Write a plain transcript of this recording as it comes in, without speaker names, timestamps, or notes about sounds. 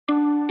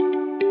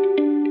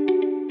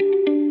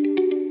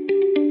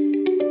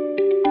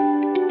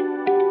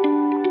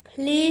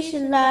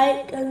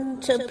like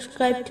and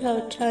subscribe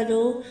to our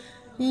channel.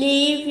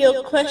 Leave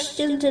your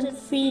questions and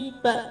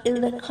feedback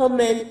in the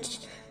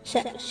comments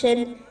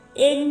section.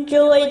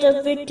 Enjoy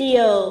the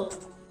video.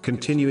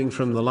 Continuing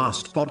from the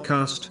last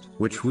podcast,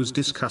 which was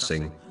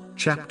discussing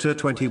chapter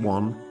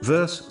 21,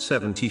 verse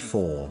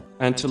 74.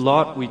 And to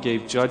Lot we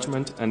gave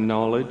judgment and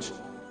knowledge,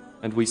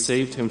 and we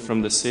saved him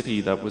from the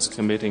city that was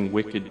committing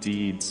wicked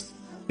deeds.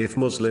 If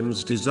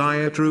Muslims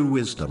desire true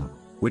wisdom,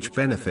 which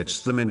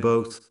benefits them in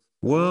both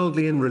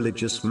worldly and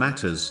religious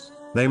matters,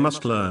 they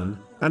must learn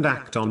and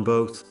act on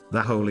both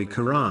the Holy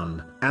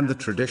Quran and the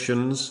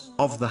traditions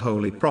of the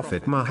Holy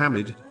Prophet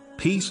Muhammad,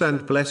 peace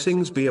and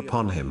blessings be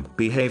upon him.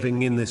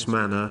 Behaving in this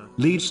manner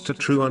leads to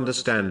true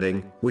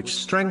understanding, which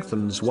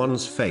strengthens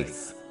one's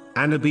faith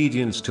and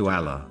obedience to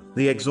Allah,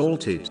 the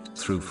Exalted,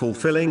 through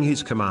fulfilling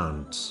His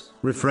commands,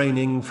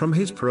 refraining from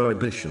His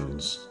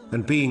prohibitions,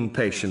 and being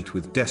patient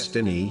with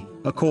destiny,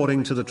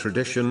 according to the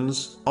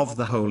traditions of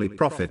the Holy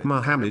Prophet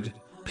Muhammad,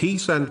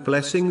 peace and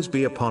blessings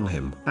be upon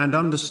him. And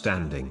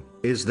understanding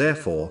is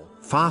therefore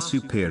far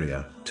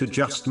superior to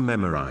just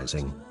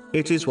memorizing.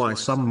 It is why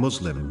some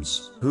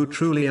Muslims, who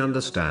truly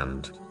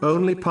understand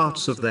only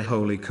parts of the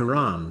Holy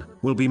Quran,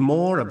 will be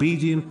more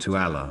obedient to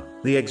Allah,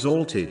 the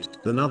Exalted,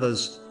 than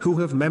others, who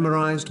have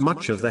memorized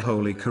much of the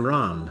Holy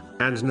Quran,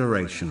 and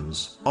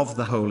narrations of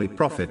the Holy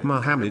Prophet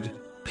Muhammad,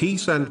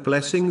 peace and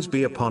blessings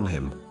be upon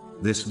him.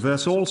 This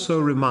verse also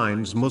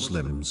reminds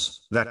Muslims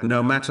that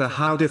no matter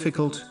how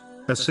difficult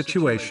a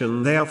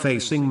situation they are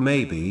facing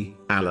may be,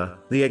 Allah,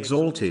 the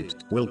Exalted,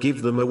 will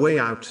give them a way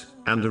out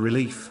and a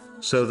relief,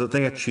 so that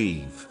they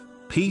achieve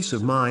peace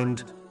of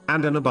mind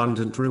and an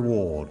abundant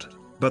reward.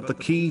 But the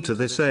key to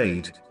this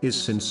aid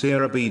is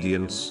sincere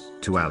obedience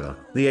to Allah,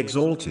 the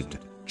Exalted.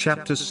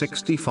 Chapter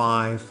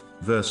 65,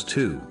 verse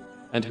 2.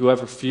 And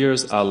whoever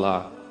fears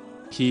Allah,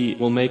 He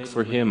will make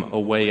for him a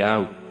way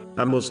out.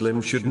 A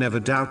Muslim should never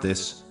doubt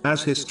this,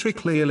 as history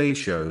clearly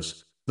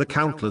shows the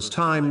countless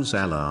times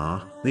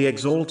Allah, the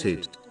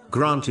Exalted,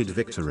 granted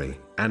victory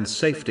and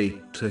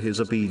safety to His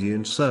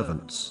obedient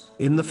servants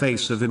in the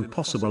face of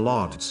impossible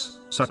odds,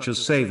 such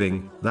as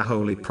saving the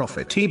Holy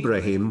Prophet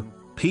Ibrahim,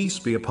 peace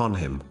be upon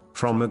him,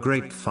 from a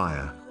great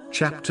fire.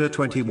 Chapter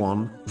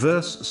 21,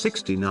 verse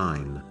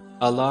 69.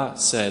 Allah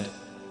said,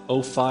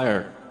 O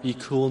fire, be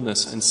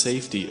coolness and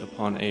safety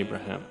upon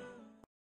Abraham.